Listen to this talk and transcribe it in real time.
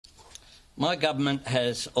My government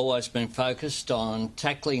has always been focused on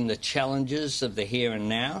tackling the challenges of the here and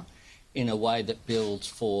now in a way that builds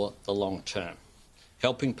for the long term,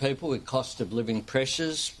 helping people with cost of living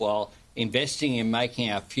pressures while investing in making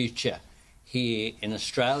our future here in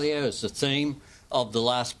Australia is the theme of the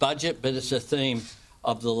last budget, but it's a theme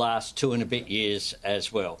of the last 2 and a bit years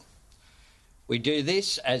as well. We do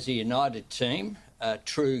this as a united team, a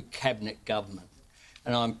true cabinet government.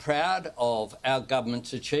 And I'm proud of our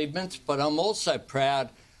government's achievements, but I'm also proud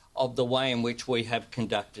of the way in which we have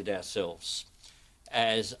conducted ourselves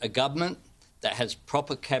as a government that has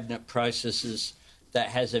proper cabinet processes, that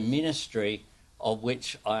has a ministry of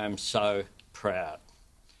which I am so proud.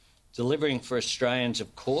 Delivering for Australians,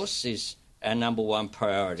 of course, is our number one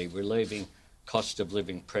priority, relieving cost of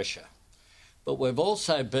living pressure. But we've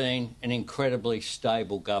also been an incredibly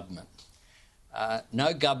stable government.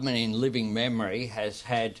 No government in living memory has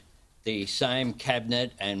had the same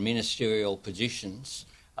cabinet and ministerial positions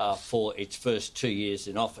for its first 2 years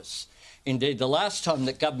in office. Indeed, the last time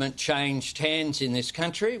that government changed hands in this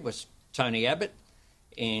country was Tony Abbott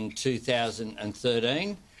in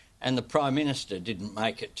 2013, and the Prime Minister didn't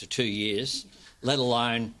make it to 2 years, let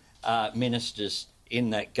alone ministers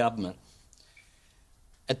in that government.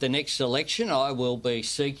 At the next election, I will be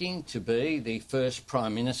seeking to be the first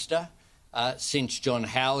Prime Minister since John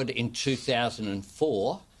Howard in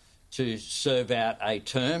 2004 to serve out a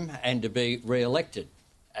term and to be re-elected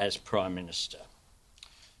as Prime Minister.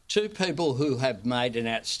 Two people who have made an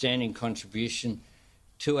outstanding contribution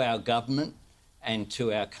to our government and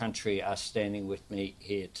to our country are standing with me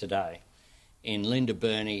here today, in Linda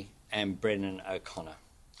Burney and Brendan O'Connor.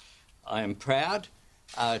 I am proud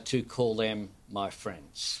to call them my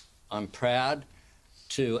friends. I'm proud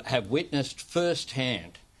to have witnessed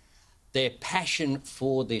firsthand their passion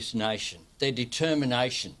for this nation, their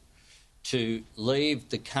determination to leave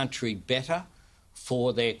the country better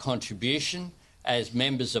for their contribution as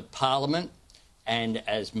members of Parliament and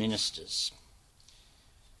as ministers.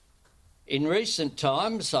 In recent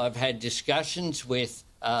times, I've had discussions with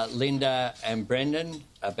Linda and Brendan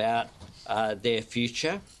about their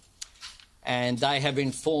future, and they have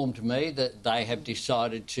informed me that they have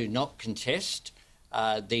decided to not contest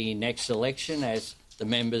the next election as the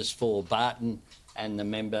members for Barton and the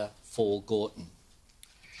member for Gorton.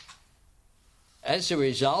 As a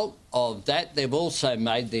result of that, they've also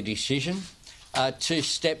made the decision to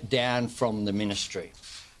step down from the ministry,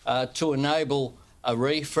 to enable a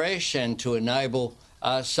refresh and to enable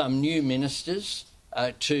some new ministers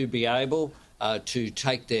to be able to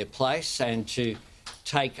take their place and to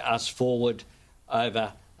take us forward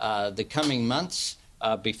over the coming months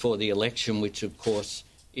before the election, which of course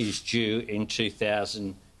is due in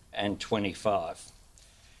 2025.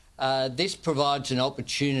 This provides an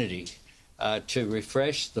opportunity to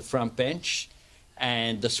refresh the front bench,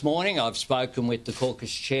 and this morning I've spoken with the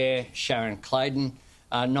caucus chair, Sharon Clayton.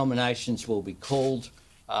 Nominations will be called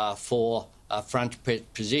for front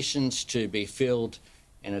positions to be filled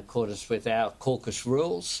in accordance with our caucus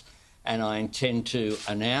rules, and I intend to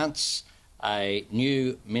announce a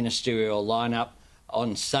new ministerial lineup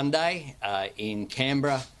on Sunday in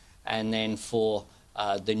Canberra, and then for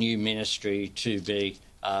the new ministry to be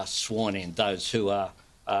sworn in. Those who are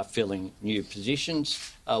filling new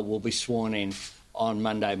positions will be sworn in on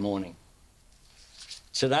Monday morning.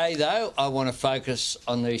 Today, though, I want to focus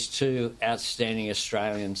on these two outstanding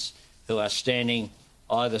Australians who are standing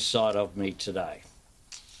either side of me today.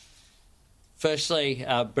 Firstly,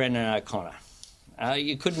 Brendan O'Connor.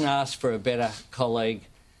 You couldn't ask for a better colleague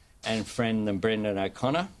and friend than Brendan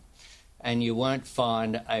O'Connor, and you won't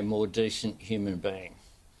find a more decent human being.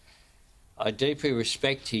 I deeply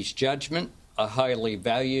respect his judgment. I highly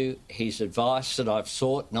value his advice that I've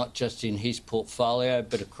sought, not just in his portfolio,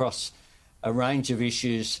 but across a range of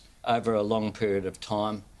issues over a long period of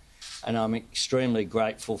time, and I'm extremely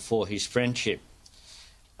grateful for his friendship.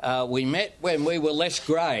 We met when we were less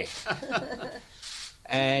grey.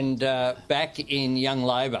 And back in Young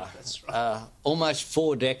Labor, almost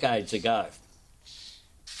 4 decades ago.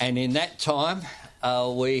 And in that time,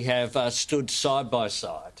 we have stood side by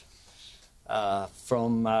side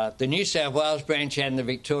from the New South Wales branch and the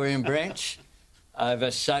Victorian branch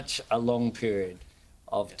over such a long period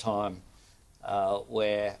of time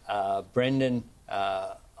where Brendan,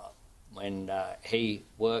 when he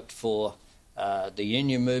worked for the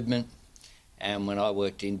union movement, and when I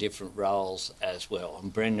worked in different roles as well.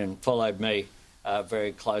 And Brendan followed me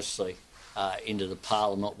very closely into the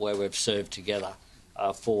Parliament, where we've served together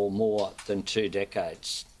for more than 2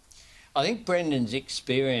 decades. I think Brendan's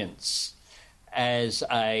experience as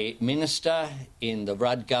a minister in the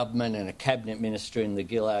Rudd government and a cabinet minister in the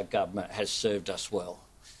Gillard government has served us well.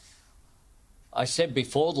 I said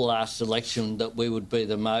before the last election that we would be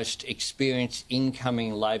the most experienced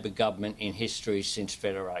incoming Labor government in history since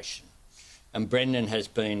Federation, and Brendan has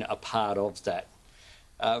been a part of that.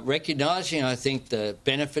 Recognising, I think, the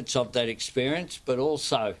benefits of that experience, but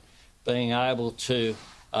also being able to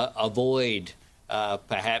avoid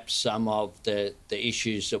perhaps some of the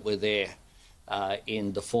issues that were there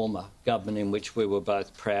in the former government in which we were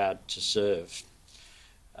both proud to serve.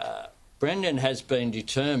 Brendan has been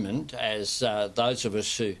determined, as those of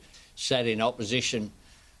us who sat in opposition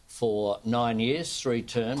for 9 years, 3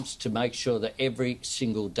 terms, to make sure that every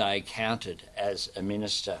single day counted as a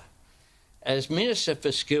minister. As Minister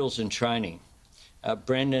for Skills and Training,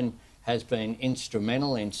 Brendan has been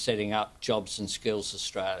instrumental in setting up Jobs and Skills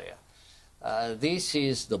Australia. This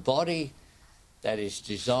is the body that is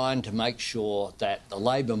designed to make sure that the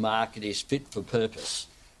labour market is fit for purpose,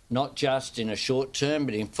 not just in a short term,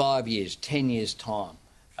 but in 5 years, 10 years' time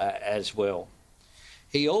as well.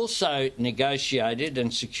 He also negotiated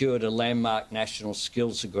and secured a landmark national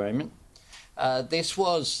skills agreement. This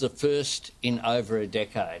was the first in over a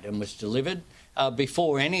decade and was delivered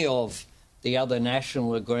before any of the other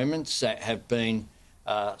national agreements that have been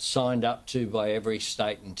signed up to by every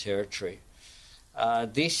state and territory.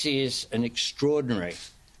 This is an extraordinary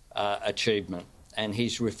achievement, and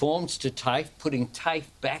his reforms to TAFE, putting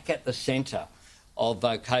TAFE back at the centre of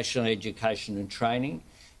vocational education and training,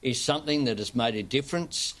 is something that has made a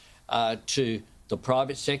difference to the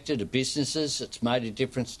private sector, to businesses. It's made a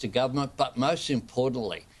difference to government, but most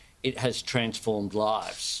importantly, it has transformed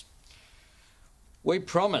lives. We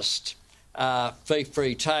promised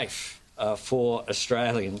fee-free TAFE for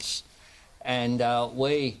Australians, and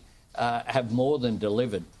we have more than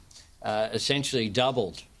delivered, essentially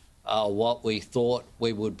doubled what we thought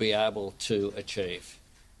we would be able to achieve.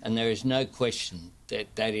 And there is no question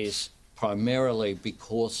that that is primarily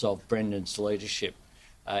because of Brendan's leadership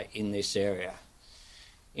in this area.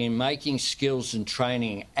 In making skills and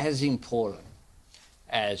training as important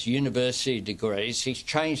as university degrees, he's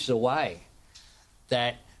changed the way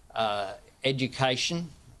that education,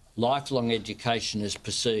 lifelong education, is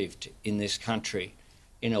perceived in this country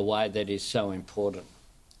in a way that is so important.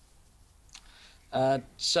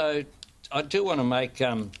 So I do want to make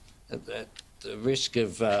the risk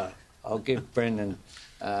of I'll give Brendan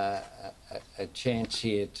a chance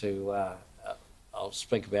here to I'll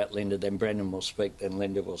speak about Linda, then Brendan will speak, then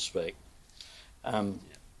Linda will speak.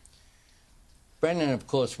 Brendan, of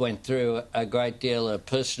course, went through a great deal of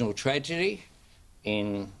personal tragedy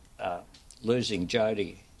in losing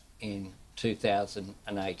Jodie in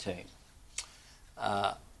 2018.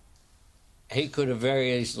 He could have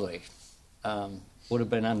very easily would have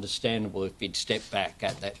been understandable if he'd stepped back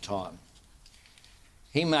at that time.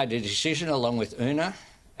 He made a decision along with Una,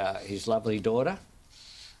 his lovely daughter,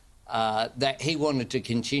 that he wanted to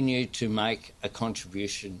continue to make a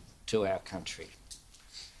contribution to our country.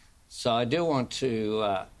 So I do want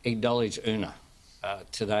to acknowledge Una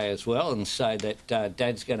today as well and say that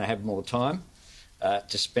Dad's going to have more time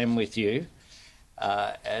to spend with you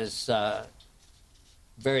as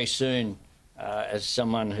very soon, as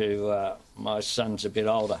someone who, my son's a bit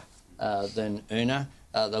older than Una,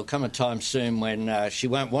 there'll come a time soon when she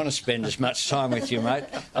won't want to spend as much time with you, mate.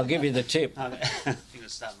 I'll give you the tip. I think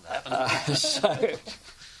it's starting to happen.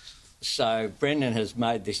 So Brendan has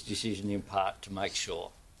made this decision in part to make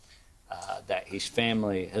sure that his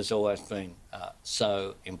family has always been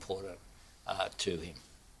so important to him.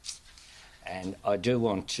 And I do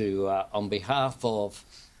want to, on behalf of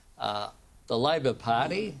the Labor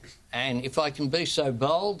Party, and if I can be so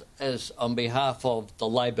bold as on behalf of the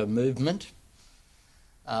Labor movement,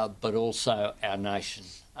 but also our nation,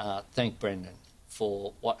 thank Brendan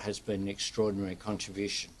for what has been an extraordinary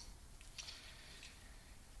contribution.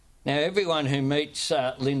 Now, everyone who meets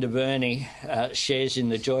Linda Burney shares in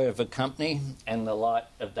the joy of a company and the light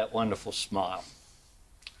of that wonderful smile.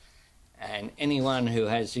 And anyone who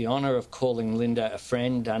has the honour of calling Linda a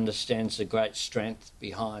friend understands the great strength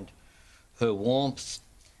behind her warmth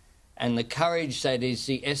and the courage that is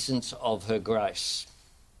the essence of her grace.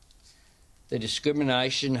 The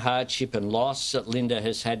discrimination, hardship and loss that Linda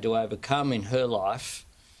has had to overcome in her life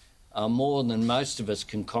are more than most of us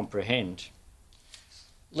can comprehend.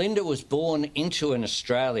 Linda was born into an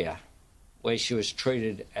Australia where she was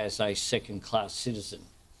treated as a second-class citizen,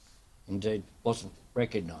 indeed wasn't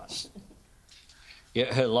recognised.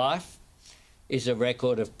 Yet her life is a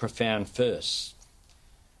record of profound firsts.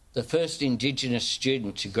 The first Indigenous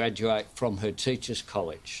student to graduate from her teachers'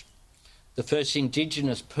 college, the first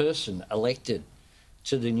Indigenous person elected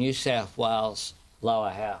to the New South Wales Lower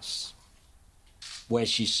House, where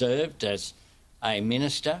she served as a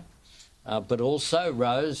minister, but also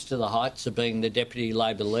rose to the heights of being the Deputy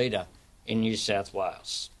Labor leader in New South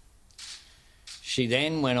Wales. She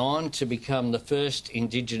then went on to become the first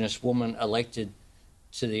Indigenous woman elected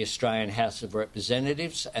to the Australian House of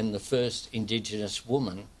Representatives and the first Indigenous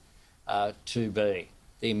woman to be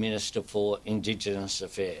the Minister for Indigenous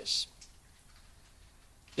Affairs.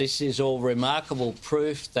 This is all remarkable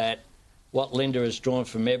proof that what Linda has drawn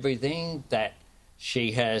from everything that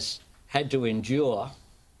she has had to endure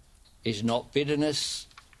is not bitterness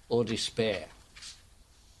or despair.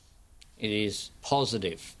 It is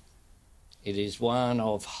positive. It is one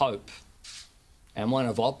of hope and one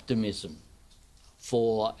of optimism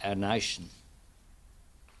for our nation.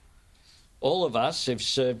 All of us who've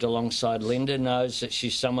served alongside Linda knows that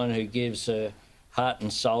she's someone who gives her heart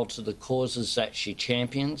and soul to the causes that she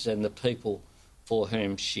champions and the people for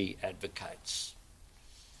whom she advocates.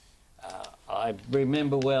 I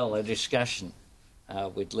remember well a discussion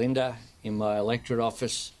with Linda in my electorate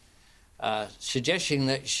office suggesting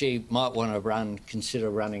that she might want to consider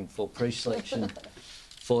running for pre-selection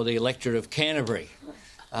for the electorate of Canterbury,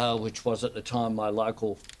 which was at the time my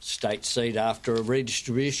local state seat after a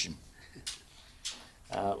redistribution.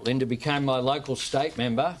 Linda became my local state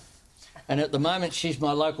member, and at the moment she's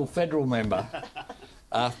my local federal member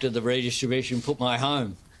after the redistribution put my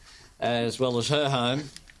home, as well as her home,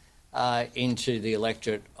 into the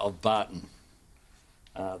electorate of Barton.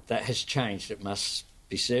 That has changed, it must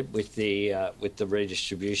be said, with the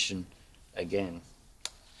redistribution again.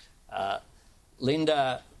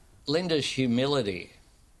 Linda's humility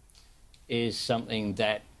is something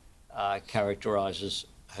that characterises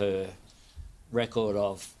her record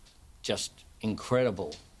of just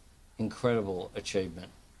incredible achievement.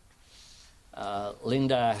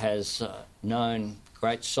 Linda has known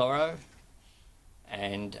great sorrow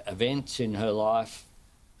and events in her life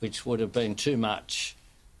which would have been too much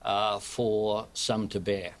for some to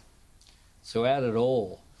bear. Throughout it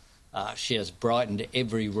all, she has brightened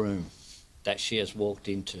every room that she has walked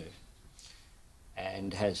into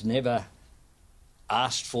and has never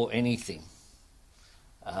asked for anything,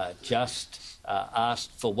 just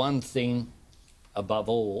asked for one thing above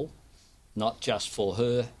all, not just for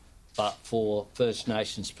her, but for First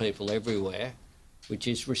Nations people everywhere, which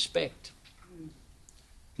is respect.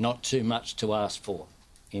 Not too much to ask for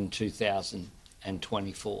in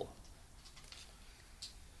 2024.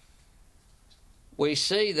 We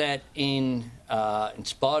see that in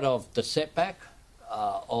spite of the setback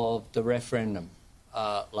of the referendum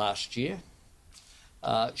last year,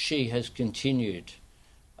 she has continued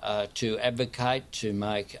to advocate to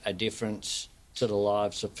make a difference to the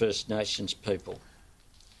lives of First Nations people.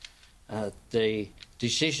 The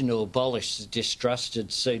decision to abolish the distrusted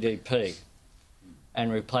CDP and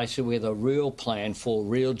replace it with a real plan for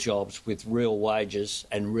real jobs with real wages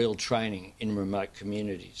and real training in remote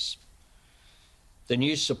communities. The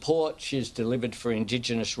new support she's delivered for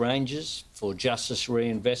Indigenous Rangers, for justice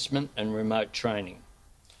reinvestment and remote training,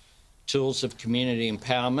 tools of community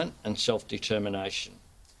empowerment and self-determination.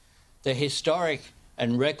 The historic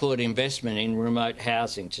and record investment in remote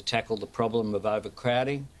housing to tackle the problem of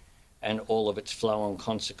overcrowding and all of its flow-on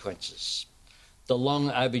consequences. The long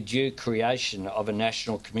overdue creation of a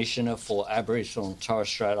National Commissioner for Aboriginal and Torres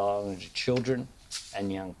Strait Islander children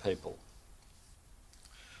and young people.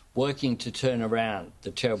 Working to turn around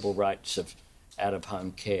the terrible rates of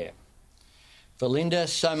out-of-home care. For Linda,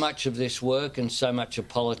 so much of this work and so much of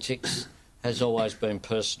politics has always been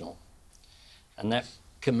personal. And that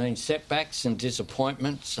can mean setbacks and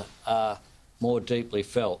disappointments are more deeply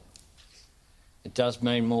felt. It does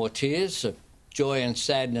mean more tears of joy and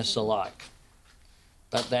sadness alike.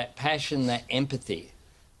 But that passion, that empathy,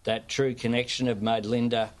 that true connection have made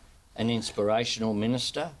Linda an inspirational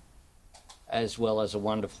minister as well as a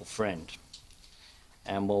wonderful friend.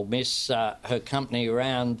 And we'll miss her company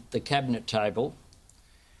around the cabinet table,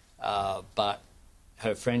 but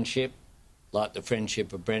her friendship, like the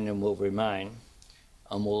friendship of Brendan, will remain,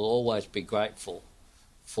 and we'll always be grateful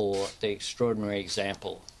for the extraordinary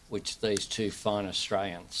example which these two fine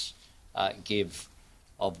Australians give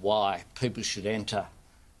of why people should enter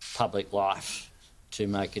public life to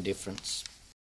make a difference.